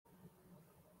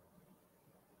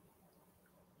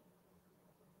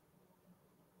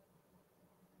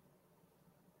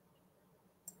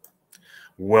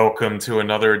Welcome to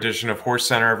another edition of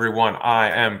HorseCenter, everyone. I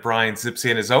am Brian Zipse,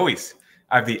 and as always,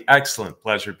 I have the excellent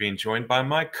pleasure of being joined by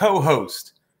my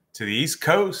co-host to the East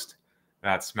Coast.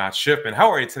 That's Matt Shifman. How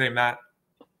are you today, Matt?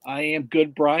 I am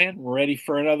good, Brian. We're ready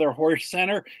for another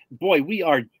HorseCenter. Boy, we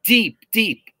are deep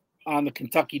on the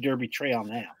Kentucky Derby trail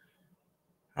now.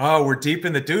 Oh, we're deep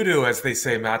in the doo-doo, as they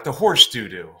say, Matt, the horse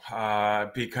doo-doo,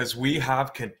 because we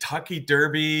have Kentucky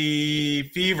Derby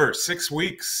fever, 6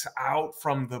 weeks out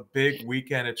from the big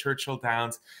weekend at Churchill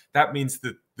Downs. That means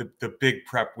the big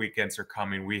prep weekends are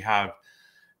coming. We have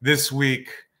this week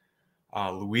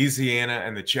Louisiana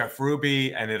and the Jeff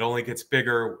Ruby, and it only gets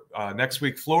bigger. Next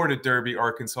week, Florida Derby,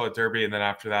 Arkansas Derby, and then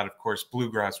after that, of course,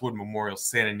 Bluegrass, Wood Memorial,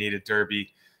 Santa Anita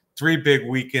Derby. 3 big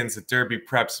weekends at Derby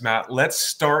preps, Matt. Let's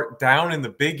start down in the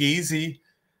Big Easy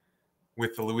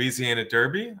with the Louisiana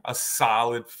Derby. A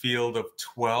solid field of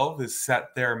 12 is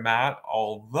set there, Matt,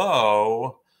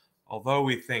 although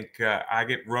we think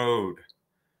Agate Road,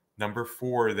 number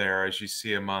 4 there, as you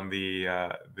see him on the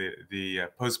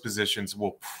post positions,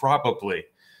 will probably,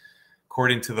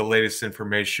 according to the latest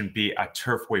information, be at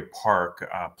Turfway Park.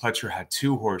 Pletcher had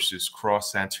 2 horses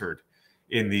cross-entered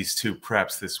in these 2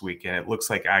 preps this weekend. It looks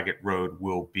like Agate Road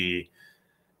will be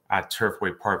at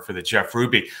Turfway Park for the Jeff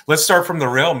Ruby. Let's start from the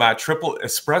rail, Matt. Triple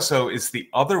Espresso is the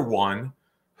other one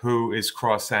who is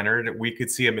cross-entered. We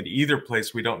could see him at either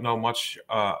place. We don't know much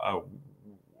of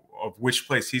which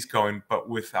place he's going, but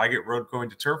with Agate Road going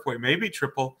to Turfway, maybe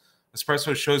Triple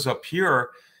Espresso shows up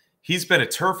here. He's been a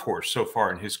turf horse so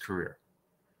far in his career.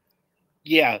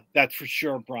 Yeah, that's for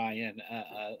sure, Brian.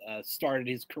 Started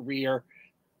his career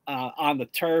on the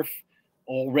turf,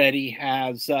 already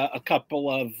has a couple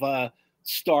of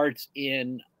starts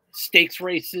in stakes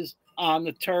races on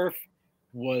the turf,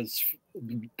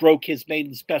 broke his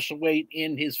maiden special weight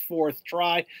in his 4th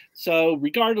try. So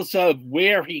regardless of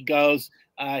where he goes,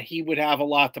 he would have a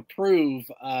lot to prove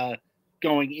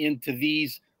going into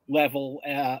these level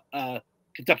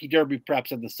Kentucky Derby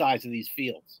preps and the size of these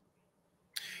fields.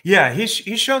 Yeah, he's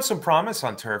shown some promise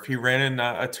on turf. He ran in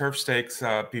a turf stakes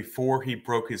before he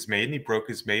broke his maiden. He broke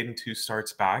his maiden 2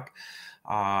 starts back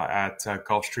at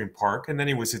Gulfstream Park, and then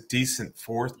he was a decent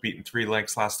 4th, beaten 3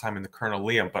 lengths last time in the Colonel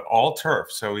Liam, but all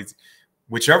turf. So he's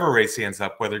whichever race he ends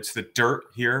up, whether it's the dirt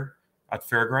here at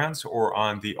Fairgrounds or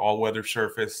on the all-weather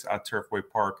surface at Turfway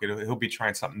Park, he'll be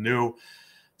trying something new.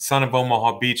 Son of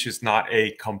Omaha Beach is not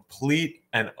a complete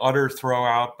and utter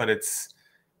throwout, but it's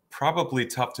probably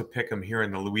tough to pick him here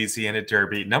in the Louisiana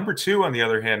Derby. Number 2, on the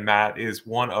other hand, Matt, is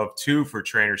one of 2 for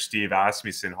trainer Steve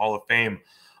Asmussen, Hall of Fame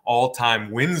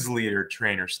all-time wins leader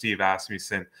trainer Steve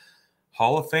Asmussen.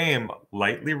 Hall of Fame,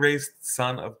 lightly raced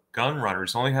son of gun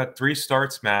runners. Only had 3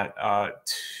 starts, Matt.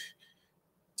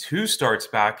 2 starts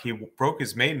back, he broke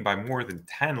his maiden by more than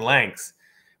 10 lengths,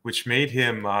 which made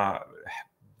him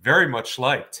very much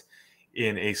liked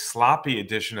in a sloppy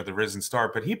edition of the Risen Star,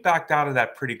 but he backed out of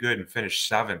that pretty good and finished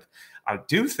 7th. I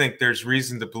do think there's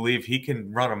reason to believe he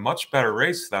can run a much better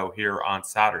race, though, here on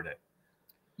Saturday.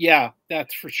 Yeah,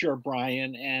 that's for sure,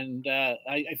 Brian. And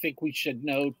I think we should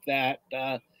note that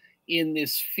in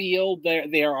this field,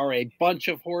 there are a bunch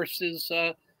of horses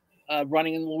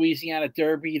running in the Louisiana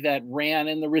Derby that ran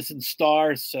in the Risen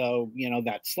Star. So,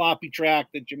 that sloppy track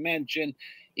that you mentioned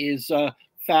is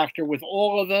factor with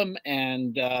all of them,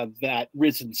 and that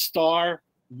Risen Star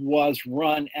was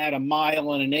run at 1 1/8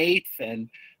 miles, and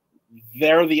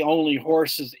they're the only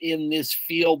horses in this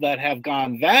field that have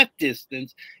gone that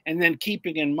distance. And then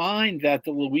keeping in mind that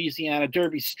the Louisiana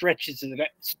Derby stretches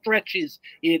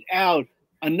it out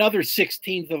another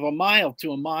 1/16 of a mile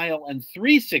to 1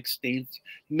 3/16 miles,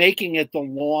 making it the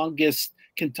longest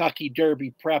Kentucky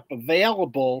Derby prep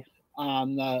available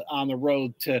on the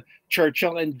road to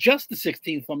Churchill, and just the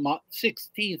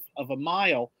 16th of a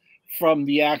mile from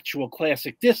the actual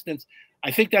classic distance.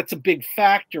 I think that's a big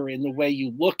factor in the way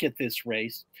you look at this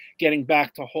race. Getting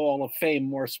back to Hall of Fame,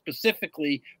 more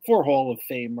specifically for Hall of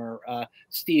Famer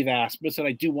Steve Asmussen,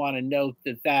 I do want to note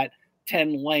that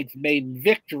 10-length maiden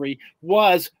victory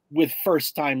was with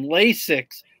first-time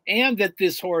Lasix, and that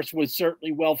this horse was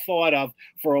certainly well thought of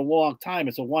for a long time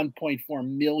as a $1.4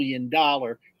 million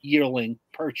yearling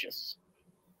purchase.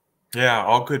 Yeah,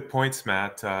 all good points,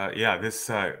 Matt. Yeah, this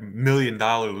 $1 million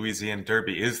Louisiana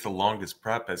Derby is the longest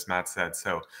prep, as Matt said.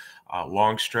 So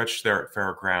long stretch there at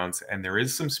Fairgrounds, and there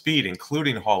is some speed,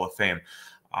 including Hall of Fame.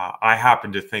 I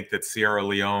happen to think that Sierra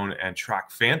Leone and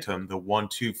Track Phantom, the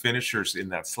 1-2 finishers in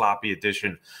that sloppy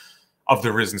edition of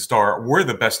the Risen Star, were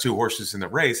the best 2 horses in the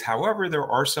race. However, there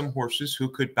are some horses who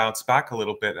could bounce back a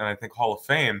little bit, and I think Hall of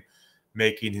Fame,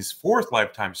 making his 4th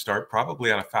lifetime start, probably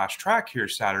on a fast track here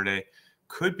Saturday,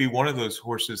 could be one of those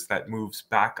horses that moves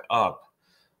back up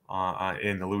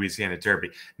in the Louisiana Derby.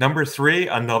 Number 3,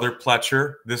 another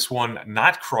Pletcher. This one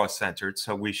not cross-centered,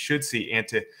 so we should see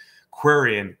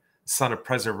Antiquarian, son of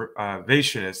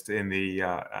preservationist, in the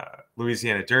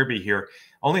Louisiana Derby here.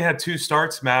 Only had 2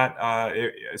 starts, Matt.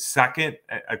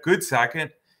 A good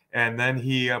second, and then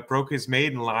he broke his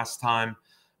maiden last time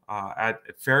at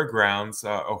Fairgrounds.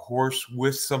 A horse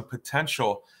with some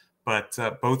potential, but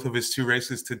both of his 2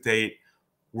 races to date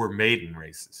were maiden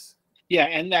races. Yeah,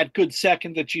 and that good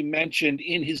second that you mentioned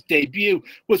in his debut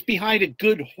was behind a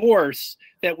good horse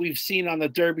that we've seen on the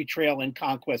Derby Trail in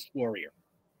Conquest Warrior.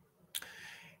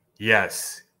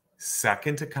 Yes,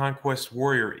 second to Conquest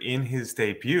Warrior in his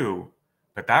debut,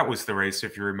 but that was the race,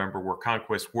 if you remember, where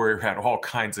Conquest Warrior had all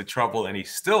kinds of trouble and he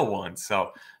still won.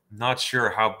 So I'm not sure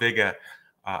how big a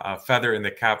feather in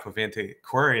the cap of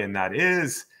Antiquarian that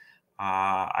is.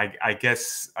 I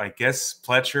guess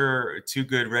Pletcher, 2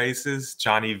 good races.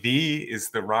 Johnny V is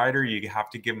the rider. You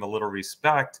have to give him a little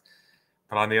respect.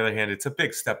 But on the other hand, it's a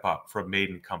big step up from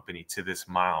Maiden Company to this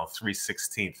mile,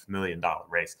 $3/16 million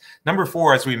race. Number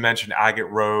 4, as we mentioned, Agate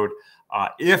Road.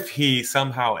 If he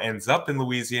somehow ends up in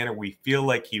Louisiana, we feel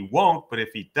like he won't. But if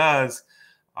he does,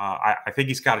 I think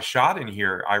he's got a shot in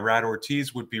here. Irad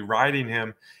Ortiz would be riding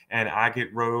him, and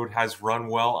Agate Road has run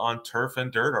well on turf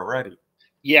and dirt already.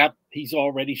 Yep, he's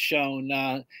already shown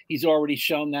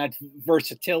that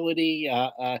versatility.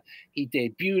 He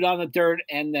debuted on the dirt,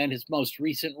 and then his most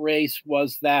recent race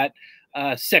was that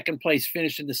second place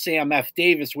finish in the Sam F.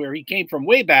 Davis, where he came from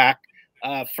way back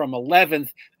from 11th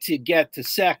to get to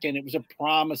second. It was a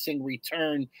promising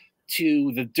return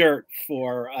to the dirt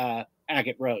for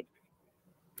Agate Road.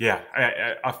 Yeah,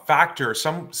 a factor,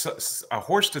 a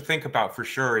horse to think about for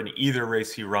sure in either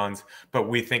race he runs, but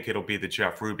we think it'll be the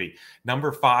Jeff Ruby.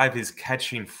 Number 5 is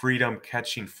Catching Freedom.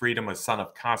 Catching Freedom, a son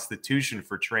of Constitution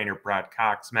for trainer Brad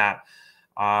Cox. Matt,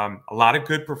 a lot of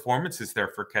good performances there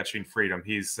for Catching Freedom.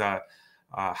 He's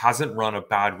hasn't run a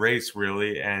bad race,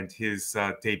 really, and his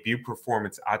debut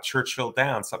performance at Churchill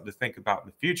Downs, something to think about in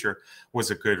the future,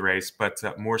 was a good race. But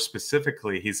more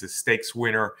specifically, he's a stakes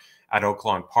winner at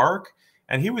Oaklawn Park.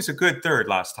 And he was a good third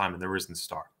last time in the Risen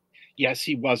Star. Yes,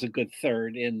 he was a good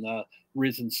third in the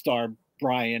Risen Star,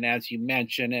 Brian, as you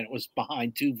mentioned, and it was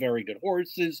behind 2 very good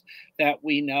horses that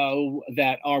we know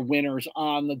that are winners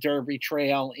on the Derby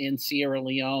Trail in Sierra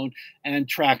Leone and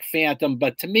Track Phantom.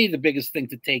 But to me, the biggest thing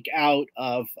to take out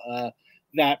of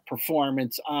that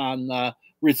performance on the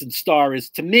Risen Star is,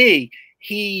 to me,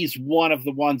 he's one of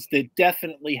the ones that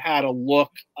definitely had a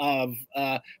look of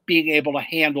being able to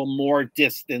handle more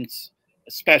distance,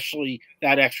 especially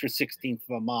that extra 16th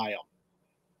of a mile.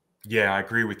 Yeah, I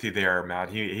agree with you there, Matt.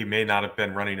 He may not have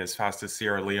been running as fast as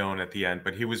Sierra Leone at the end,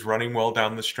 but he was running well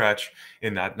down the stretch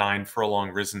in that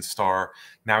 9-furlong Risen Star.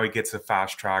 Now he gets a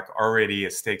fast track, already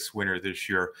a stakes winner this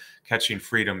year. Catching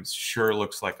Freedom sure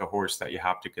looks like a horse that you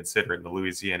have to consider in the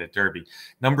Louisiana Derby.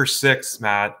 Number 6,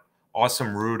 Matt,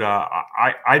 Awesome Ruda.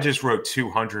 I just wrote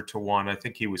 200 to 1. I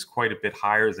think he was quite a bit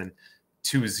higher than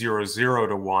 200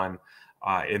 to 1.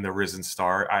 In the Risen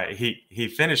Star. He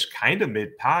finished kind of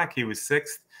mid-pack. He was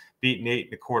 6th, beaten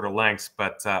 8 1/4 lengths,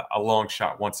 but a long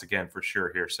shot once again for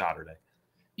sure here Saturday.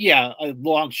 Yeah, a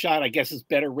long shot. I guess his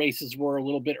better races were a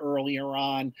little bit earlier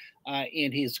on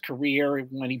in his career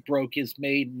when he broke his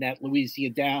maiden at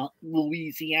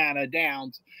Louisiana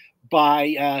Downs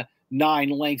by 9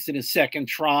 lengths in his second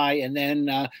try, and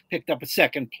then picked up a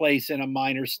second place in a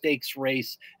minor stakes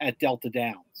race at Delta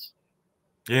Downs.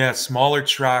 Yeah, smaller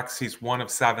tracks. He's 1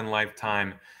 of 7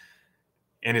 lifetime,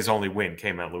 and his only win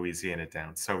came at Louisiana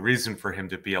Downs. So reason for him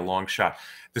to be a long shot.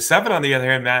 The 7, on the other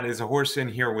hand, Matt, is a horse in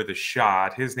here with a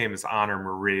shot. His name is Honor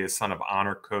Marie, a son of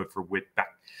Honor Code for Whit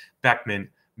Beckman.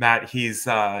 Matt, he's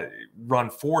run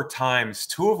 4 times.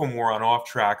 2 of them were on off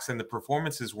tracks, and the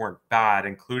performances weren't bad,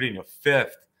 including a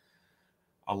 5th.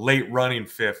 A late running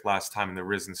 5th last time in the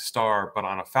Risen Star. But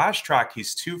on a fast track,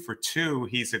 he's 2 for 2.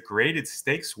 He's a graded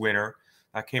stakes winner.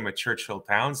 That came at Churchill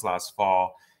Downs last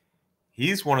fall.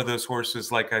 He's one of those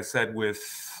horses, like I said, with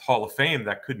Hall of Fame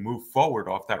that could move forward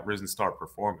off that Risen Star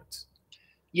performance.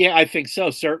 Yeah, I think so.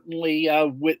 Certainly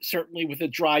with a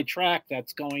dry track,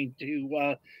 that's going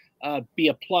to be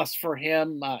a plus for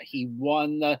him. He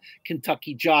won the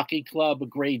Kentucky Jockey Club, a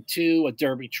Grade 2, a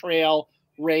Derby Trail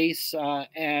race,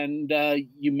 and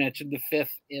you mentioned the 5th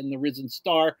in the Risen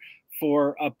Star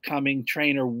for upcoming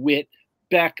trainer Whit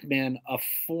Beckman, a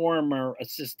former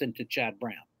assistant to Chad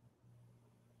Brown.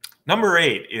 Number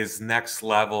 8 is Next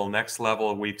Level. Next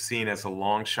Level we've seen as a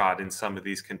long shot in some of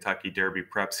these Kentucky Derby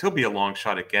preps. He'll be a long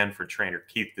shot again for trainer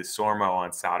Keith DeSormo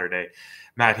on Saturday.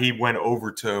 Matt, he went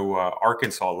over to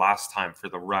Arkansas last time for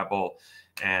the Rebel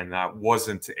and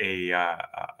wasn't a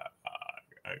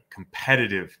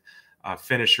competitive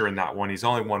finisher in that one. He's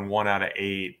only won 1 out of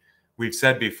 8. We've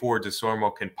said before,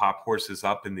 DeSormo can pop horses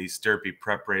up in these Derby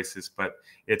prep races, but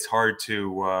it's hard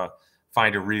to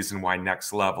find a reason why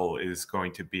Next Level is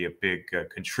going to be a big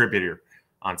contributor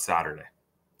on Saturday.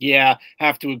 Yeah,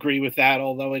 have to agree with that,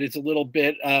 although it is a little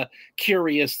bit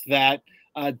curious that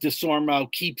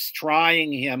DeSormo keeps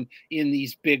trying him in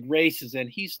these big races, and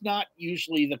he's not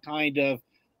usually the kind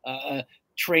of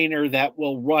trainer that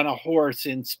will run a horse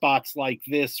in spots like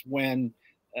this when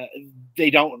they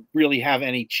don't really have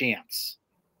any chance.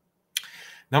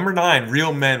 Number 9,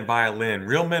 Real Men Violin.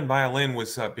 Real Men Violin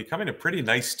was becoming a pretty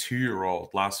nice 2-year-old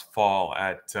last fall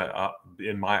at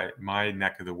in my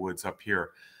neck of the woods up here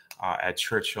at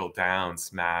Churchill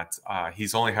Downs, Matt.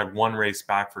 He's only had 1 race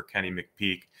back for Kenny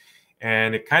McPeak,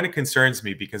 and it kind of concerns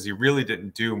me because he really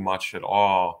didn't do much at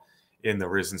all in the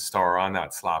Risen Star on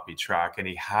that sloppy track, and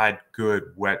he had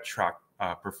good wet track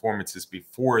performances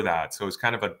before that. So it was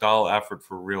kind of a dull effort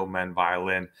for Real Men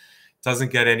Violin.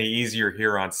 Doesn't get any easier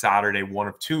here on Saturday, 1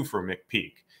 of 2 for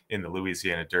McPeak in the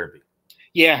Louisiana Derby.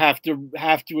 Yeah, have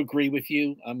to agree with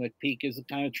you. McPeak is the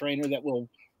kind of trainer that will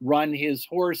run his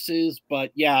horses, but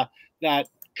yeah, that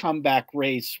comeback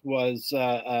race was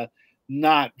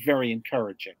not very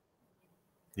encouraging.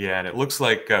 Yeah, and it looks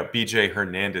like B.J.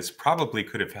 Hernandez probably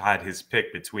could have had his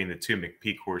pick between the 2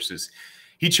 McPeak horses.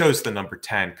 He chose the number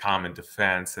 10, Common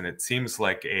Defense, and it seems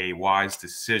like a wise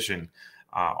decision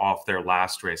off their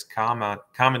last race.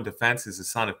 Common Defense is the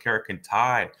son of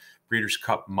Karakantai, Breeders'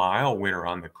 Cup Mile winner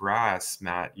on the grass,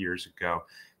 Matt, years ago.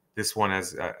 This one,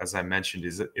 as I mentioned,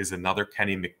 is another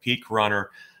Kenny McPeak runner.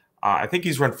 I think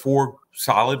he's run 4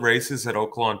 solid races at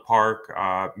Oaklawn Park.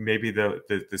 Maybe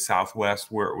the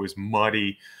Southwest where it was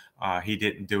muddy, he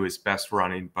didn't do his best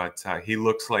running, but he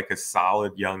looks like a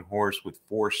solid young horse with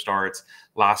 4 starts.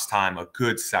 Last time, a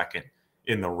good second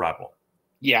in the Rebel.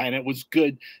 Yeah, and it was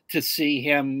good to see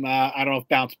him, I don't know if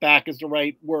bounce back is the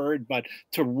right word, but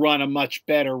to run a much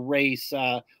better race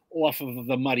off of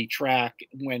the muddy track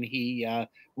when he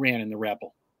ran in the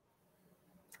Rebel.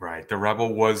 Right. The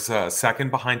Rebel was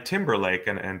second behind Timberlake,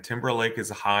 and Timberlake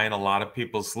is high in a lot of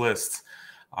people's lists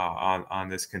on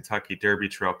this Kentucky Derby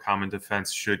trail. Common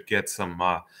Defense should get some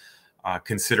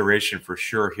consideration for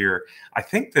sure here. I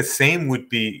think the same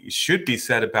should be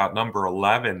said about number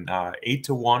 11,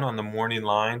 8-1 on the morning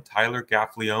line. Tyler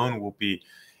Gaffleone will be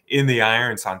in the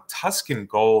irons on Tuscan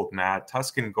Gold, Matt.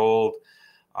 Tuscan Gold,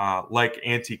 like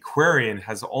Antiquarian,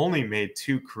 has only made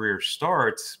 2 career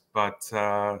starts, but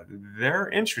they're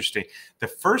interesting. The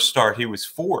first start, he was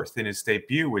 4th in his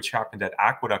debut, which happened at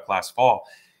Aqueduct last fall.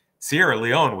 Sierra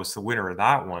Leone was the winner of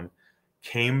that one.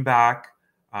 Came back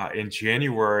in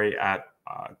January at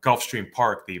Gulfstream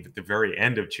Park, the very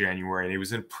end of January, and he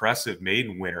was an impressive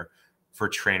maiden winner for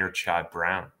trainer Chad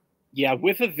Brown. Yeah,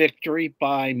 with a victory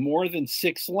by more than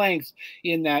 6 lengths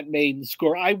in that maiden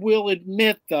score. I will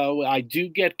admit, though, I do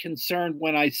get concerned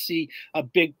when I see a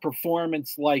big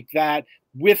performance like that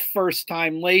with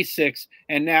first-time Lasix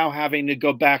and now having to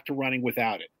go back to running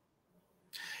without it.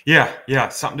 Yeah,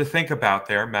 something to think about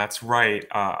there. Matt's right.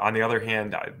 On the other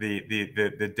hand,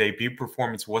 the debut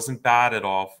performance wasn't bad at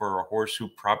all for a horse who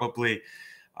probably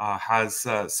has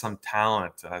some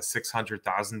talent.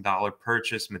 $600,000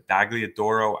 purchase,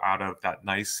 Medagliadoro out of that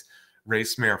nice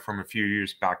race mare from a few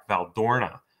years back,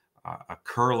 Valdorna, a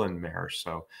Curlin mare.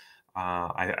 So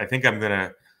I think I'm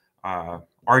going to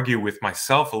argue with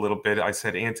myself a little bit. I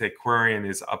said Antiquarian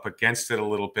is up against it a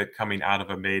little bit coming out of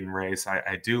a maiden race.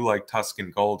 I do like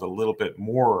Tuscan Gold a little bit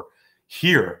more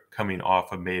here coming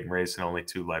off a maiden race and only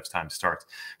 2 lifetime starts.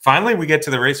 Finally, we get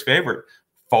to the race favorite.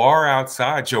 Far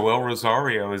outside, Joel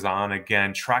Rosario is on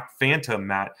again. Track Phantom,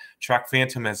 Matt. Track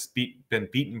Phantom has been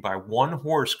beaten by 1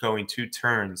 horse going 2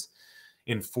 turns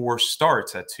in 4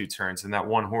 starts at 2 turns. And that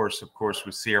 1 horse, of course,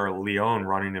 was Sierra Leone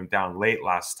running him down late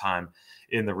last time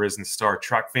in the Risen Star.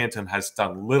 Track Phantom has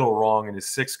done little wrong in his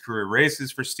 6 career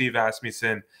races for Steve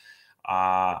Asmussen.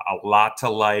 A lot to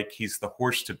like. He's the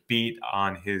horse to beat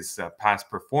on his past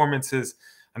performances.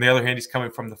 On the other hand, he's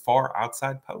coming from the far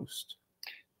outside post.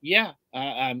 Yeah,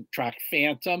 Track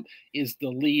Phantom is the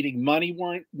leading money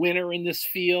winner in this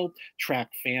field. Track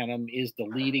Phantom is the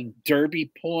leading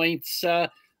Derby points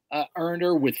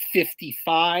earner with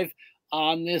 55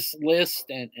 on this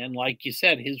list. And like you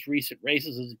said, his recent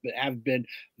races have been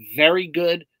very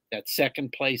good. That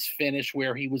second place finish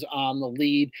where he was on the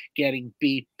lead, getting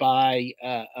beat by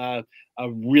a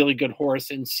really good horse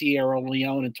in Sierra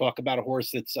Leone, and talk about a horse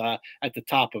that's at the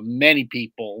top of many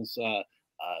people's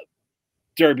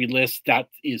Derby list. That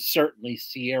is certainly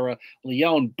Sierra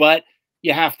Leone. But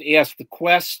you have to ask the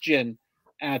question,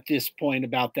 at this point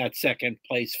about that second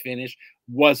place finish.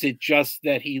 Was it just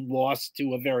that he lost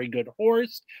to a very good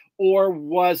horse, or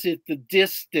was it the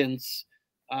distance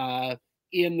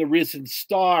in the Risen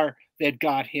Star that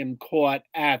got him caught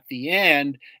at the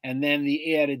end, and then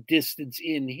the added distance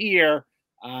in here?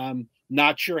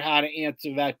 Not sure how to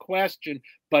answer that question,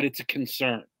 but it's a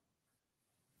concern.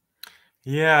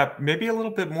 Yeah, maybe a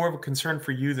little bit more of a concern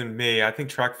for you than me. I think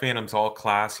Track Phantom's all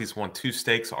class. He's won 2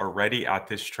 stakes already at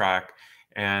this track,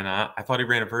 and I thought he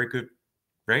ran a very good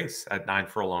race at 9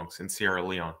 furlongs in Sierra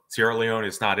Leone. Sierra Leone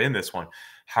is not in this one.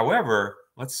 However,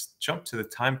 let's jump to the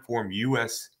Timeform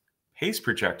US pace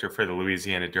projector for the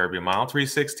Louisiana Derby. A mile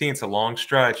 3:16, it's a long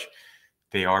stretch.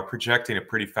 They are projecting a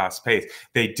pretty fast pace.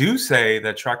 They do say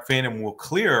that Track Phantom will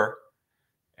clear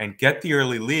and get the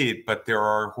early lead, but there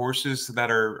are horses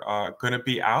that are going to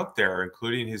be out there,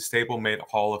 including his stablemate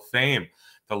Hall of Fame,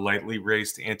 the lightly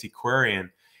raced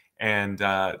Antiquarian, and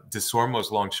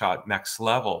DeSormo's long shot Next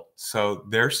Level. So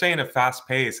they're saying a fast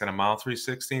pace and a mile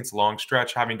 3:16, long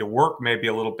stretch, having to work maybe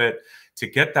a little bit to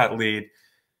get that lead.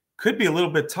 Could be a little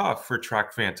bit tough for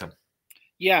Track Phantom.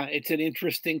 Yeah, it's an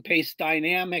interesting pace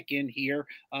dynamic in here.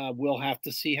 We'll have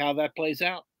to see how that plays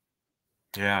out.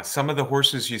 Yeah, some of the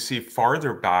horses you see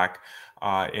farther back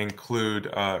include,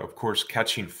 of course,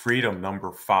 Catching Freedom,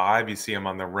 number 5. You see him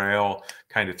on the rail,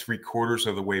 kind of 3/4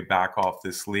 of the way back off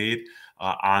this lead.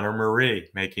 Honor Marie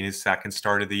making his second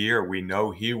start of the year. We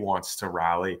know he wants to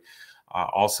rally.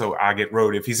 Also, Agate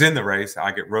Road, if he's in the race,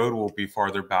 Agate Road will be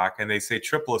farther back. And they say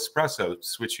Triple Espresso,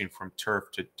 switching from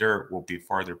turf to dirt, will be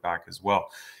farther back as well.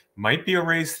 Might be a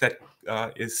race that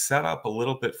is set up a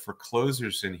little bit for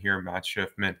closers in here, Matt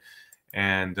Shifman.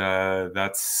 And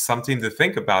that's something to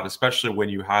think about, especially when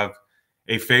you have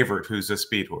a favorite who's a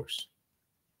speed horse.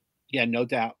 Yeah, no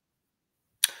doubt.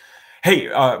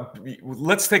 Hey,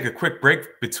 let's take a quick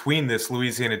break between this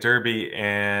Louisiana Derby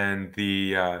and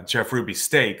the Jeff Ruby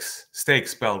Stakes. Stakes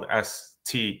spelled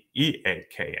Steaks.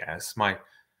 My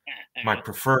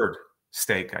preferred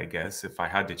stake, I guess. If I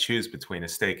had to choose between a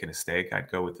stake and a stake, I'd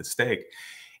go with the stake.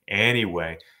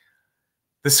 Anyway,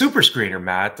 the Super Screener,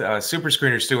 Matt. Super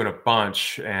Screener's doing a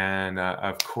bunch, and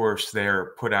of course,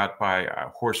 they're put out by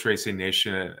Horse Racing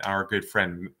Nation and our good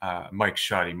friend Mike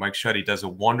Shuddy. Mike Shuddy does a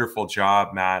wonderful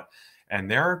job, Matt, and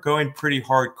they're going pretty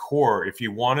hardcore. If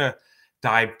you want to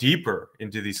dive deeper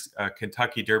into these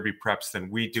Kentucky Derby preps than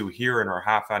we do here in our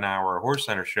half-an-hour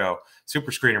HorseCenter show,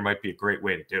 Super Screener might be a great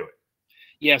way to do it.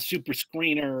 Yeah, Super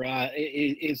Screener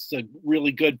is a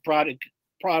really good product.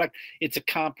 It's a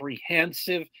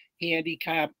comprehensive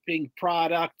handicapping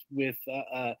product with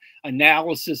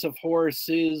analysis of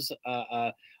horses,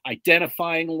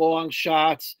 identifying long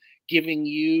shots, giving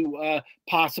you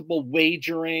possible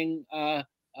wagering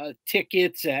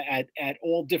tickets at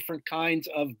all different kinds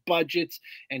of budgets.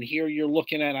 And here you're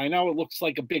looking at, I know it looks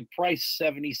like a big price,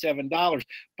 $77,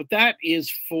 but that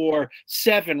is for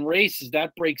 7 races.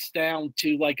 That breaks down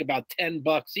to like about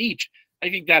 $10 each. I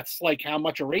think that's like how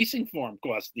much a racing form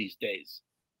costs these days.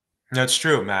 That's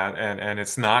true, Matt, and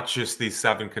it's not just these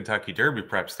 7 Kentucky Derby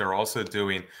preps. They're also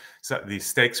doing these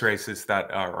stakes races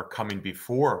that are coming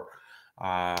before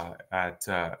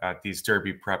at these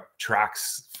Derby prep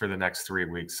tracks for the next 3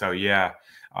 weeks. So yeah,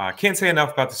 can't say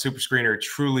enough about the Super Screener. It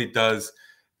truly does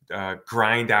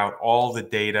grind out all the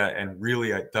data and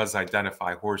really does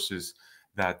identify horses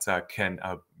that can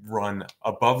run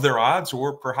above their odds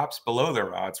or perhaps below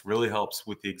their odds. Really helps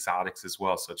with the exotics as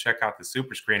well. So check out the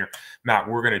Super Screener. Matt,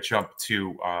 we're going to jump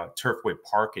to Turfway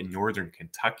Park in northern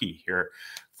Kentucky here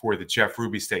for the Jeff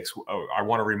Ruby Stakes. I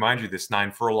want to remind you this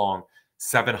 9 furlong,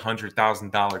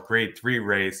 $700,000 grade 3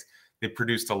 race. They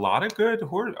produced a lot of good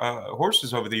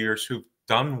horses over the years who've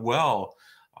done well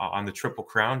on the Triple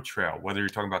Crown Trail, whether you're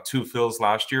talking about Two Phils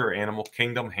last year or Animal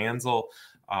Kingdom, Hansel.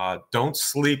 Don't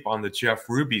sleep on the Jeff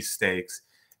Ruby Stakes.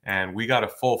 And we got a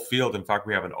full field. In fact,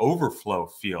 we have an overflow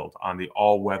field on the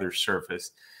all-weather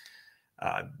surface.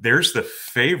 There's the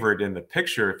favorite in the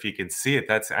picture, if you can see it.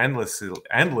 That's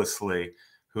Endlessly,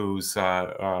 who's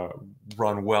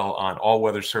run well on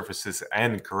all-weather surfaces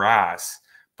and grass.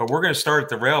 But we're going to start at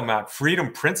the rail, Matt.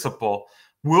 Freedom Principle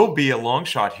will be a long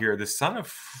shot here. The Son of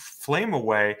Flame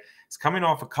Away is coming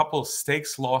off a couple of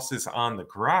stakes losses on the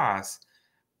grass.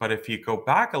 But if you go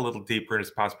back a little deeper in his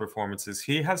past performances,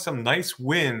 he has some nice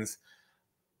wins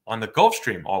on the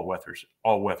Gulfstream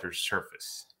all-weather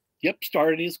surface. Yep,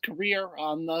 started his career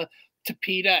on the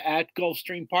Tapeta at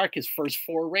Gulfstream Park. His first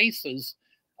 4 races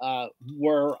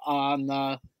were on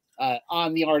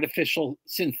the artificial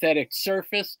synthetic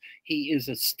surface. He is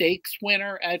a stakes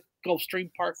winner at Gulfstream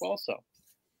Park also.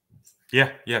 Yeah,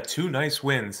 2 nice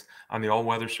wins on the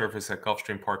all-weather surface at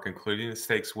Gulfstream Park, including a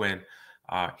stakes win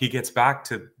he gets back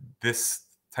to this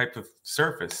type of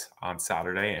surface on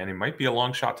Saturday, and it might be a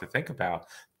long shot to think about.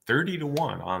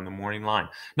 30-1 on the morning line.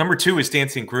 Number 2 is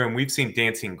Dancing Groom. We've seen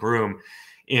Dancing Groom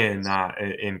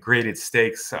in graded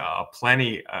stakes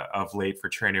plenty of late for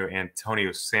trainer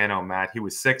Antonio Sano. Matt, he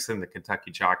was 6th in the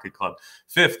Kentucky Jockey Club,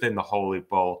 5th in the Holy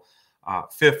Bull,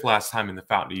 5th last time in the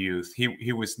Fountain of Youth.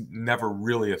 He was never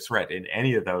really a threat in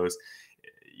any of those.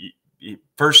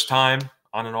 First time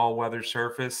on an all-weather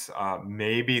surface,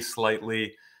 maybe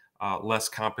slightly less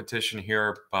competition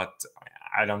here, but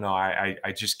I don't know.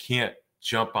 I just can't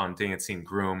jump on Dancing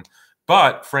Groom.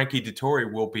 But Frankie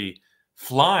Dettori will be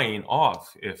flying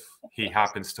off if he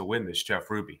happens to win this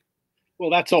Jeff Ruby. Well,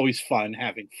 that's always fun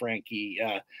having Frankie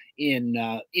in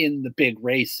the big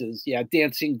races. Yeah,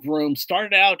 Dancing Groom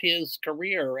started out his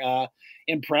career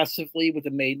impressively with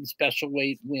a maiden special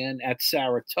weight win at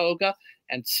Saratoga,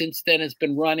 and since then has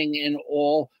been running in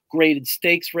all graded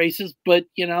stakes races, but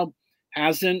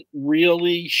hasn't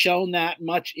really shown that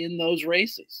much in those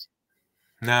races.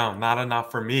 No, not enough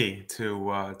for me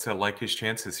to like his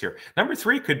chances here. Number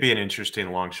 3 could be an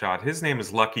interesting long shot. His name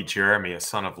is Lucky Jeremy, a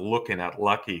son of Lookin' at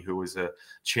Lucky, who was a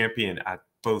champion at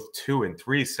both 2 and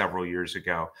 3 several years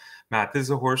ago. Matt, this is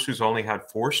a horse who's only had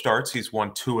 4 starts. He's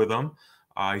won 2 of them.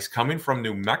 He's coming from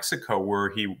New Mexico,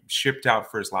 where he shipped out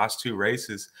for his last 2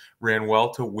 races, ran well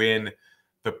to win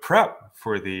the prep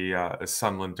for the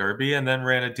Sunland Derby, and then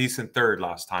ran a decent third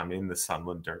last time in the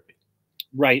Sunland Derby.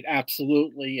 Right,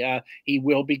 absolutely. He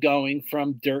will be going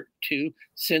from dirt to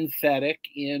synthetic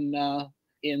in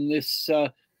this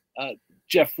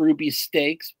Jeff Ruby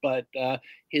Stakes, but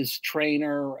his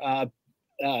trainer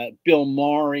Bill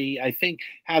Maury, I think,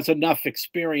 has enough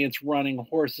experience running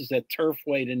horses at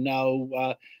Turfway to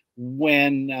know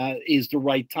when is the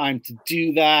right time to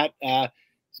do that.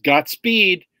 He's got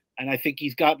speed, and I think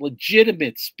he's got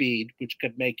legitimate speed, which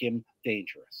could make him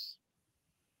dangerous.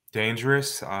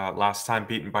 Dangerous. Last time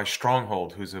beaten by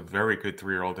Stronghold, who's a very good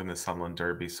 3-year-old in the Sunland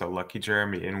Derby. So Lucky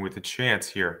Jeremy in with a chance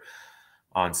here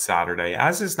on Saturday.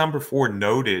 As is number 4,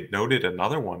 Noted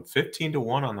another one,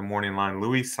 15-1 on the morning line.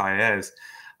 Louis Saez.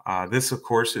 This, of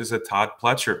course, is a Todd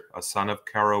Pletcher, a son of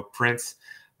Caro Prince.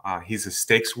 He's a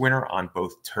stakes winner on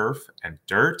both turf and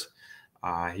dirt.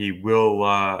 He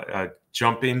will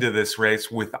jump into this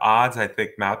race with odds, I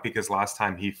think, Matt, because last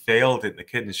time he failed in the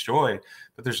Kitten's Joy.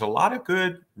 But there's a lot of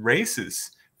good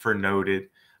races for Noted.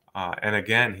 And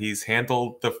again, he's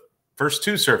handled the first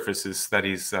 2 surfaces that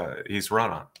he's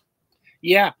run on.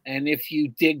 Yeah, and if you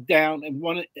dig down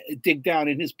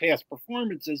in his past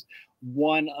performances,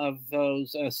 one of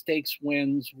those stakes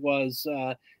wins was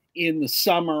in the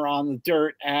summer on the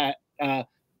dirt at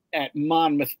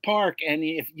Monmouth Park. And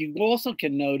if you also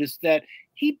can notice that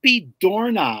he beat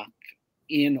Dornoch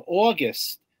in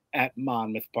August at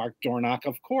Monmouth Park. Dornoch,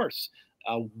 of course,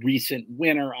 a recent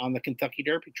winner on the Kentucky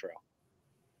Derby Trail.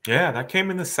 Yeah, that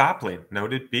came in the sapling.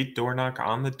 Noted beat Dornoch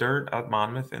on the dirt at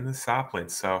Monmouth in the sapling.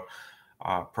 So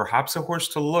perhaps a horse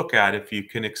to look at if you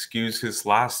can excuse his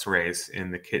last race in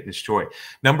the Kitten's Joy.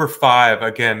 Number 5,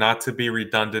 again, not to be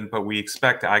redundant, but we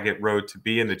expect Agate Road to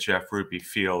be in the Jeff Ruby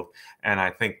field, and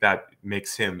I think that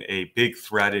makes him a big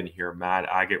threat in here, Matt.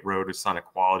 Agate Road is on a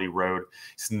quality road.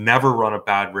 He's never run a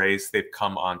bad race. They've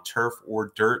come on turf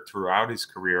or dirt throughout his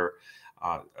career.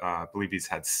 I believe he's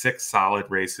had 6 solid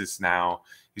races now.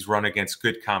 He's run against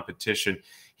good competition.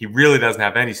 He really doesn't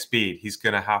have any speed. He's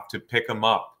going to have to pick him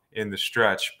up in the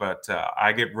stretch, but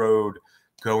Agate Road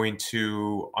going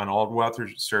to an all-weather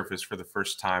surface for the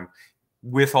first time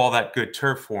with all that good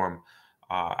turf form.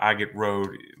 Agate Road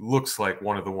looks like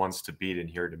one of the ones to beat in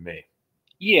here to me.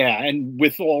 Yeah, and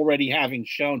with already having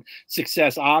shown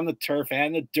success on the turf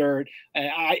and the dirt,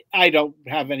 I don't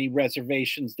have any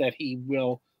reservations that he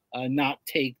will not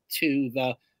take to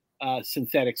the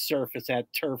synthetic surface at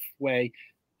Turfway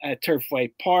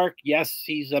Park. Yes,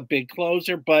 he's a big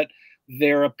closer, but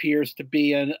there appears to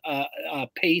be a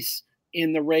pace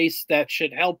in the race that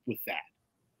should help with that.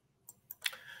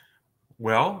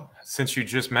 Well, since you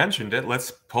just mentioned it,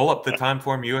 let's pull up the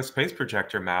Timeform US Pace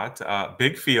Projector, Matt.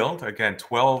 Big field, again,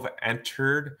 12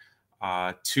 entered,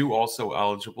 2 also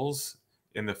eligibles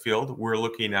in the field. We're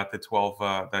looking at the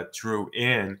 12 that drew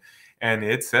in, and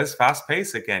it says fast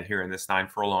pace again here in this 9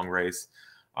 furlong race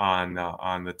on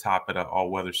the top of the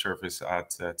all-weather surface at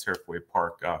Turfway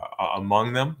Park.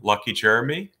 Among them, Lucky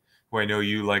Jeremy, who I know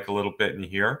you like a little bit in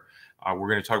here. We're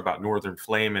going to talk about Northern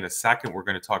Flame in a second. We're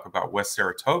going to talk about West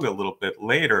Saratoga a little bit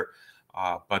later.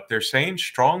 But they're saying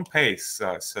strong pace,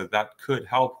 so that could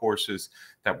help horses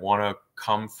that want to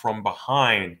come from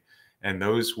behind. And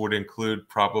those would include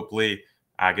probably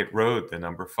Agate Road, the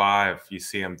number 5. You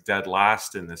see him dead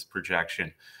last in this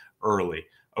projection. early.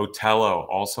 Otello,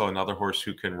 also another horse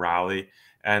who can rally.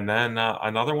 And then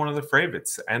another one of the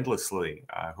favorites, Endlessly,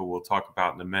 who we'll talk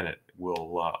about in a minute,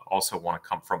 will also want to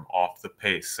come from off the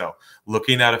pace. So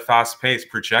looking at a fast pace,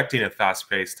 projecting a fast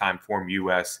pace, Time Form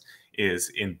US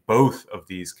is in both of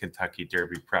these Kentucky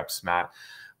Derby preps, Matt.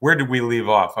 Where did we leave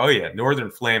off? Oh, yeah, Northern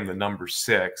Flame, the number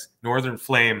 6. Northern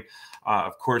Flame,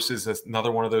 of course, is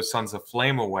another one of those Sons of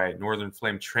Flame away. Northern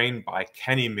Flame trained by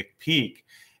Kenny McPeak,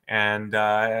 and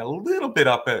a little bit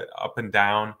up and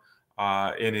down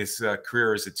in his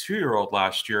career as a 2-year-old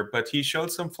last year, but he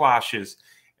showed some flashes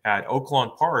at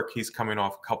Oaklawn Park. He's coming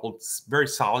off a couple very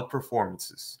solid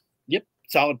performances. Yep,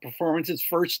 solid performances.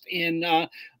 First in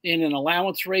an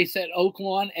allowance race at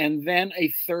Oaklawn, and then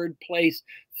a third place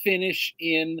finish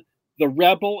in the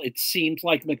Rebel. It seems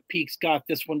like McPeak's got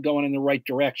this one going in the right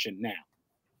direction now.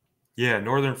 Yeah,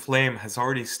 Northern Flame has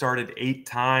already started 8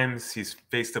 times. He's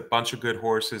faced a bunch of good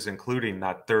horses, including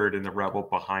that third in the Rebel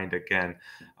behind again.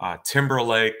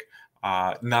 Timberlake.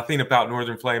 Nothing about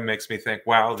Northern Flame makes me think,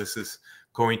 wow, this is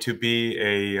going to be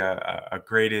a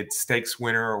graded stakes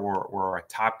winner or a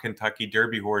top Kentucky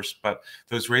Derby horse. But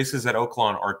those races at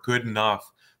Oaklawn are good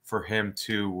enough for him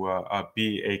to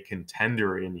be a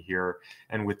contender in here.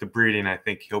 And with the breeding, I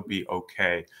think he'll be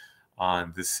okay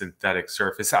on this synthetic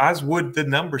surface, as would the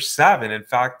number 7. In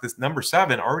fact, this number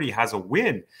 7 already has a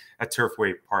win at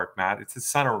Turfway Park, Matt. It's the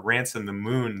son of Ransom the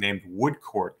Moon named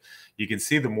Woodcourt. You can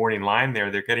see the morning line there.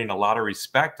 They're getting a lot of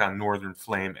respect on Northern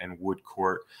Flame and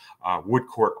Woodcourt.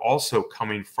 Woodcourt also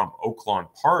coming from Oaklawn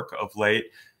Park of late.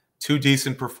 2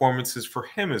 decent performances for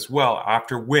him as well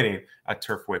after winning at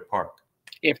Turfway Park.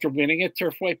 After winning at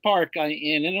Turfway Park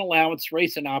in an allowance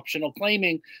race, an optional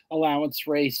claiming allowance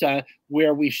race,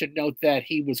 where we should note that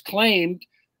he was claimed,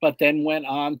 but then went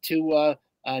on to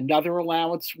another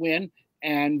allowance win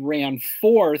and ran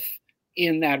 4th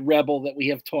in that Rebel that we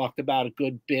have talked about a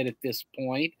good bit at this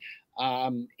point.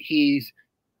 He's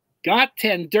got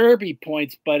 10 Derby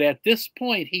points, but at this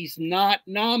point, he's not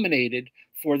nominated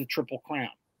for the Triple Crown.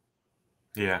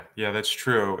 Yeah, that's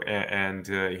true. And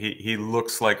he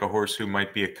looks like a horse who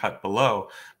might be a cut below.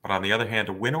 But on the other hand,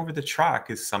 a win over the track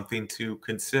is something to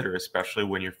consider, especially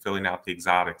when you're filling out the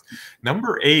exotics.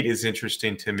 Number 8 is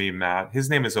interesting to me, Matt. His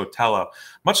name is Otello.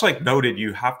 Much like Noted,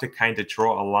 you have to kind of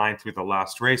draw a line through the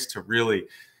last race to really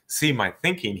see my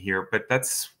thinking here. But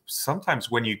that's sometimes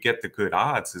when you get the good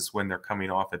odds is when they're coming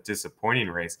off a disappointing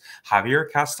race. Javier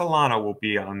Castellano will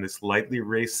be on this lightly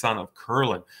raced son of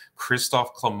Curlin.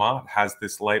 Christophe Clement has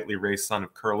this lightly raced son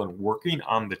of Curlin working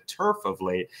on the turf of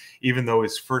late, even though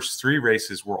his first 3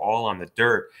 races were all on the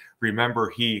dirt. Remember,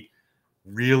 he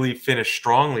really finished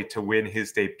strongly to win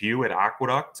his debut at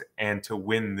Aqueduct and to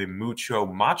win the Mucho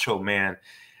Macho Man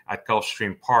at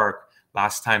Gulfstream Park.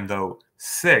 Last time, though,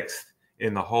 6th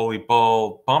in the Holy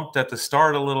Bull, bumped at the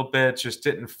start a little bit, just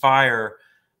didn't fire.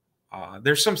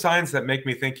 There's some signs that make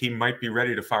me think he might be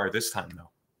ready to fire this time, though.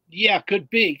 Yeah, could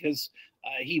be, because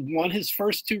he won his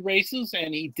first 2 races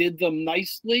and he did them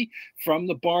nicely from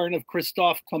the barn of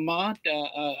Christophe Clement.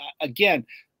 Again,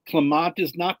 Clement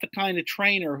is not the kind of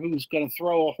trainer who's going to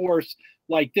throw a horse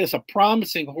like this, a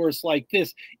promising horse like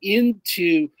this,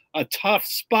 into a tough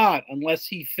spot unless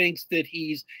he thinks that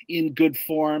he's in good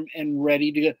form and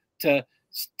ready to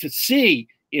see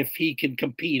if he can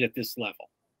compete at this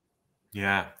level.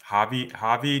 Yeah,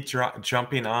 Javi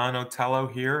jumping on Otello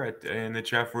here in the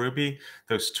Jeff Ruby,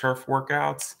 those turf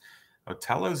workouts.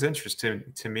 Otello's interesting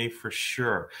to me for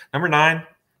sure. Number 9,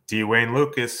 D. Wayne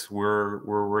Lucas.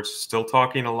 We're still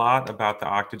talking a lot about the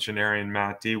octogenarian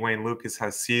Matt. D. Wayne Lucas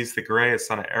has seized the gray, a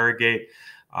son of Arrogate,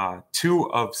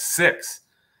 2 of 6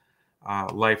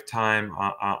 lifetime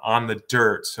on the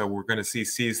dirt. So we're going to see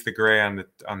Seize the Gray on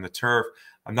the turf.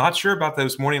 I'm not sure about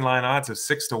those morning line odds of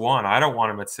 6-1. I don't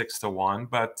want him at 6-1,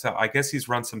 but I guess he's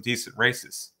run some decent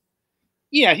races.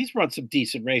 Yeah, he's run some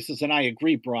decent races, and I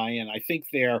agree, Brian. I think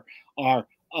there are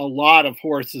a lot of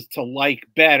horses to like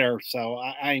better, so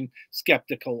I'm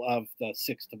skeptical of the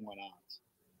 6-1 odds.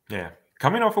 Yeah.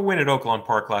 Coming off a win at Oaklawn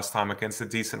Park last time against a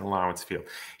decent allowance field.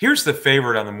 Here's the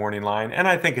favorite on the morning line, and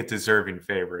I think a deserving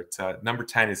favorite. Number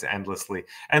 10 is Endlessly.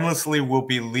 Endlessly will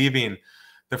be leaving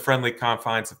the friendly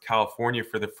confines of California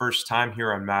for the first time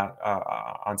here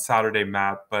on Saturday,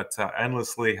 Matt. But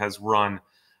Endlessly has run,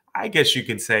 I guess you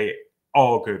can say,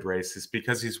 all good races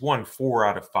because he's won 4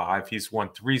 out of 5. He's won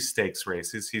 3 stakes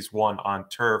races. He's won on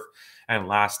turf and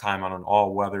last time on an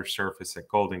all-weather surface at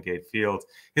Golden Gate Field.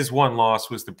 His one loss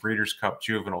was the Breeders' Cup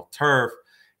Juvenile Turf.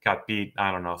 Got beat,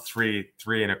 I don't know,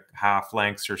 3.5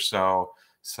 lengths or so.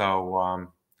 So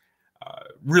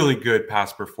really good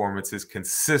past performances,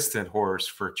 consistent horse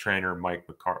for trainer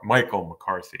Michael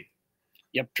McCarthy.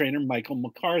 Yep, trainer Michael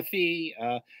McCarthy,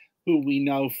 who we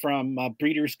know from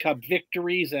Breeders' Cup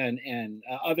victories and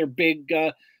other big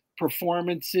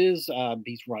performances.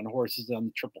 He's run horses on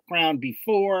the Triple Crown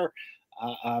before.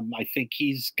 I think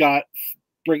he's got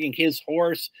bringing his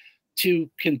horse to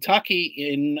Kentucky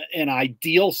in an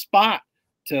ideal spot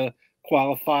to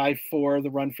qualify for the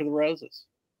Run for the Roses.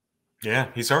 Yeah,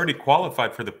 he's already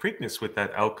qualified for the Preakness with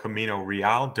that El Camino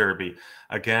Real Derby.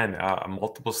 Again, a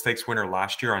multiple stakes winner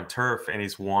last year on turf, and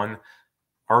he's won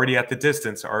already at the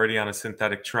distance, already on a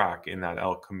synthetic track in that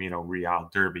El Camino Real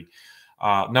Derby.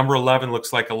 Number 11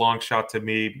 looks like a long shot to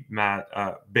me, Matt.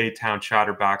 Baytown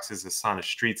Chatterbacks is the son of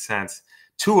Street Sense.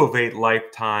 2 of 8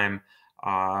 lifetime,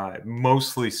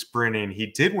 mostly sprinting. He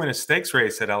did win a stakes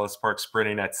race at Ellis Park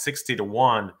sprinting at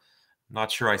 60-1.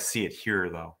 Not sure I see it here,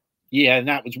 though. Yeah, and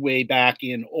that was way back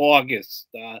in August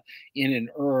in an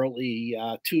early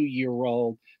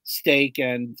 2-year-old stake,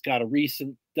 and it's got a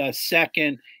recent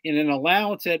second in an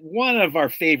allowance at one of our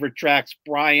favorite tracks,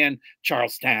 Brian,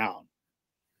 Charlestown.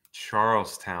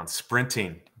 Charlestown,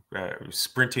 sprinting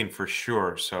for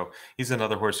sure. So he's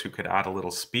another horse who could add a little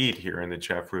speed here in the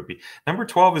Jeff Ruby. Number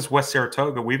 12 is West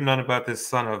Saratoga. We've known about this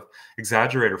son of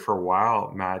Exaggerator for a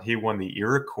while, Matt. He won the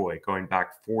Iroquois going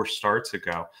back 4 starts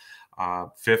ago.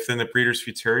 5th in the Breeders'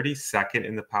 Futurity, 2nd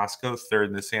in the Pasco, 3rd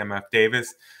in the Sam F.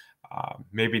 Davis.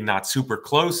 Maybe not super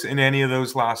close in any of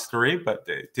those last 3, but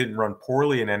it didn't run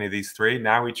poorly in any of these 3.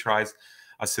 Now he tries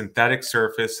a synthetic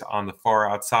surface on the far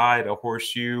outside, a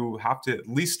horse you have to at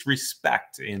least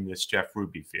respect in this Jeff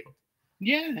Ruby field.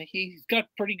 Yeah, he's got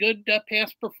pretty good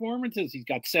past performances. He's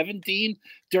got 17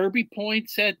 Derby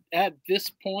points at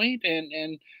this point,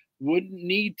 and wouldn't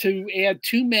need to add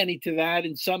too many to that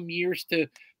in some years to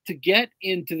get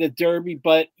into the Derby.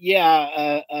 But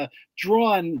yeah,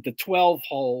 drawing the 12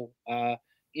 hole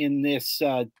in this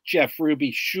Jeff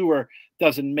Ruby sure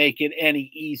doesn't make it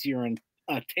any easier in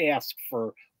a task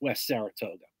for West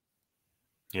Saratoga.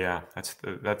 Yeah,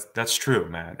 that's true,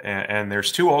 Matt. And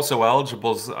there's 2 also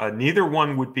eligibles. Neither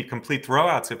one would be complete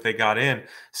throwouts if they got in.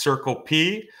 Circle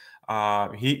P,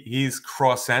 he's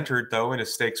cross-centered though in a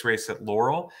stakes race at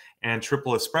Laurel, and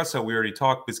Triple Espresso we already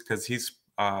talked because he's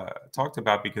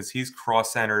because he's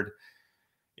cross-centered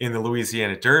in the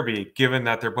Louisiana Derby. Given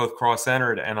that they're both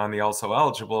cross-centered and on the also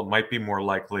eligible, it might be more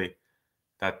likely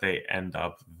that they end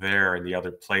up there in the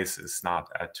other places, not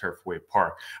at Turfway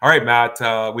Park. All right, Matt,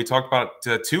 we talked about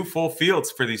 2 full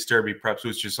fields for these Derby preps,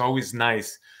 which is always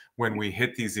nice when we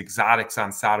hit these exotics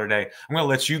on Saturday. I'm going to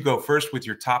let you go first with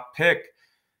your top pick.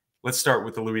 Let's start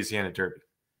with the Louisiana Derby.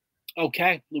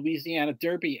 Okay, Louisiana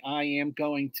Derby. I am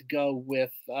going to go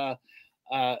with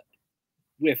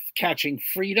Catching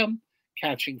Freedom.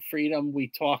 Catching Freedom, we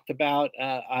talked about.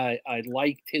 I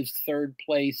liked his 3rd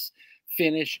place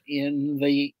finish in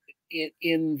the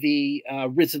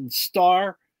Risen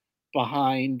Star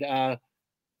behind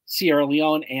Sierra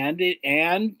Leone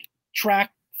and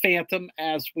Track Phantom,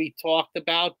 as we talked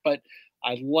about. But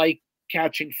I like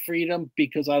Catching Freedom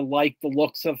because I like the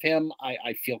looks of him.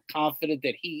 I feel confident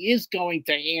that he is going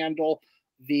to handle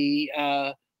the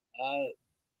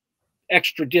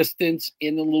extra distance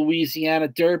in the Louisiana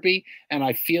Derby, and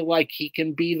I feel like he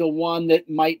can be the one that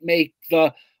might make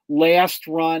the last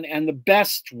run and the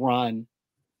best run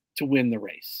to win the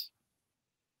race.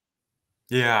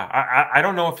 Yeah, I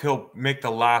don't know if he'll make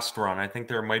the last run. I think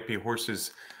there might be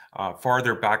horses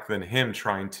farther back than him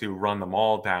trying to run them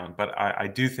all down. But I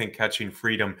do think Catching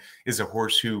Freedom is a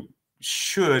horse who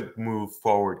should move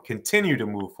forward, continue to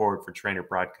move forward for trainer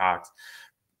Brad Cox.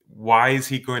 Why is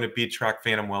he going to beat Track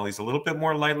Phantom? Well, he's a little bit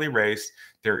more lightly raced.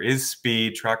 There is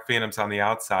speed. Track Phantom's on the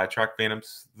outside. Track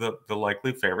Phantom's the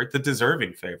likely favorite, the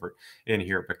deserving favorite in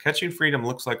here. But Catching Freedom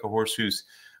looks like a horse who's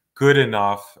good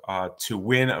enough to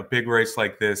win a big race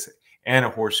like this, and a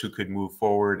horse who could move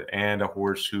forward, and a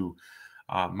horse who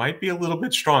might be a little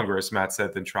bit stronger, as Matt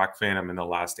said, than Track Phantom in the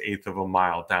last 1/8 of a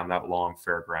mile down that long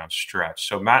fairground stretch.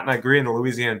 So Matt and I agree in the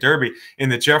Louisiana Derby. In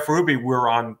the Jeff Ruby, we're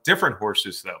on different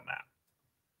horses, though, Matt.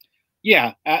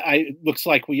 Yeah, looks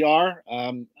like we are.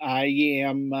 I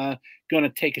am going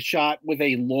to take a shot with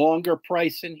a longer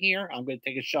price in here. I'm going to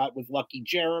take a shot with Lucky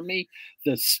Jeremy,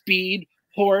 the speed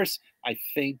horse. I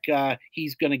think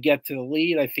he's going to get to the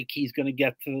lead. I think he's going to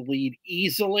get to the lead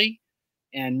easily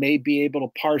and may be able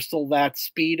to parcel that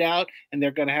speed out. And they're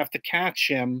going to have to catch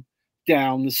him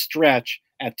down the stretch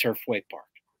at Turfway Park.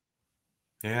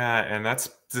 Yeah, and that's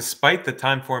despite the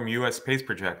Timeform US pace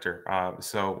projector.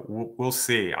 So we'll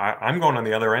see. I'm going on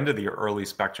the other end of the early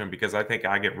spectrum because I think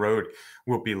Agate Road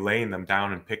will be laying them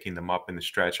down and picking them up in the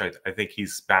stretch. I think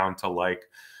he's bound to like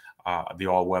the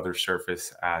all-weather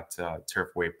surface at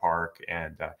Turfway Park.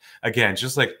 And again,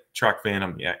 just like Truck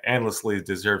Venom, yeah, endlessly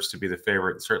deserves to be the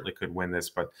favorite. Certainly could win this,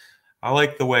 but I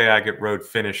like the way Agate Road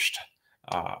finished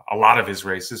a lot of his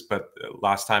races, but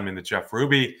last time in the Jeff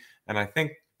Ruby, and I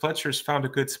think Pletcher's found a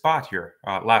good spot here.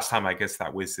 Last time, I guess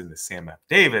that was in the Sam F.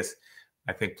 Davis.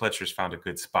 I think Pletcher's found a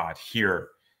good spot here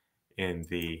in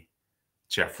the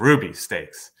Jeff Ruby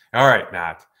Stakes. All right,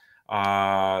 Matt.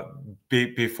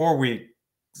 Before we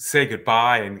say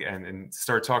goodbye and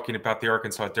start talking about the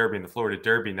Arkansas Derby and the Florida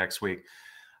Derby next week,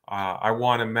 I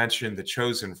want to mention the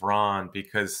Chosen Vron,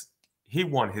 because he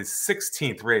won his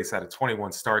 16th race out of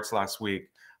 21 starts last week.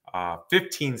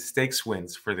 15 stakes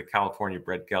wins for the California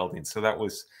bred gelding. So that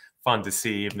was fun to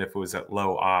see, even if it was at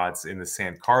low odds in the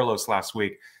San Carlos last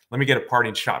week. Let me get a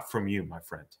parting shot from you, my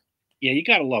friend. Yeah, you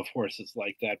got to love horses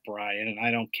like that, Brian. And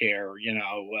I don't care,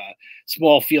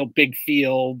 small field, big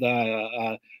field.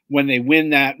 When they win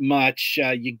that much,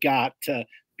 you got to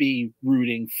be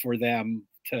rooting for them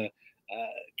to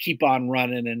keep on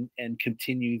running and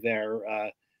continue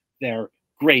their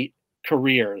great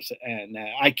careers. And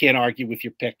I can't argue with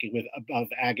your pick above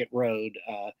Agate Road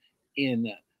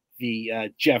in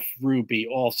the Jeff Ruby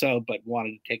also, but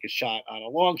wanted to take a shot on a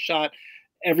long shot.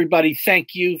 Everybody,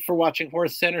 thank you for watching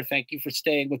HorseCenter. Thank you for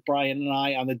staying with Brian and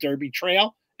I on the Derby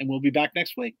Trail, and we'll be back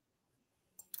next week.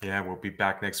 Yeah, we'll be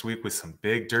back next week with some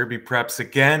big Derby preps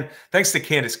again. Thanks to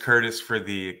Candace Curtis for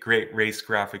the great race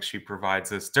graphics she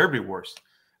provides us. Derby Wars,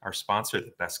 our sponsor,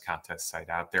 the best contest site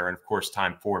out there. And of course,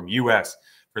 Timeform US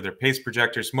for their pace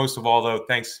projectors. Most of all, though,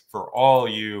 thanks for all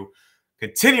you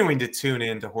continuing to tune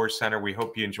in to HorseCenter. We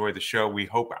hope you enjoy the show. We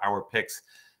hope our picks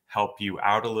help you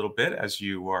out a little bit as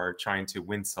you are trying to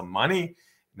win some money.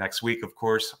 Next week, of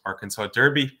course, Arkansas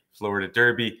Derby, Florida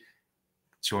Derby.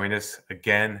 Join us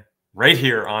again right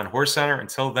here on HorseCenter.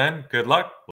 Until then, good luck.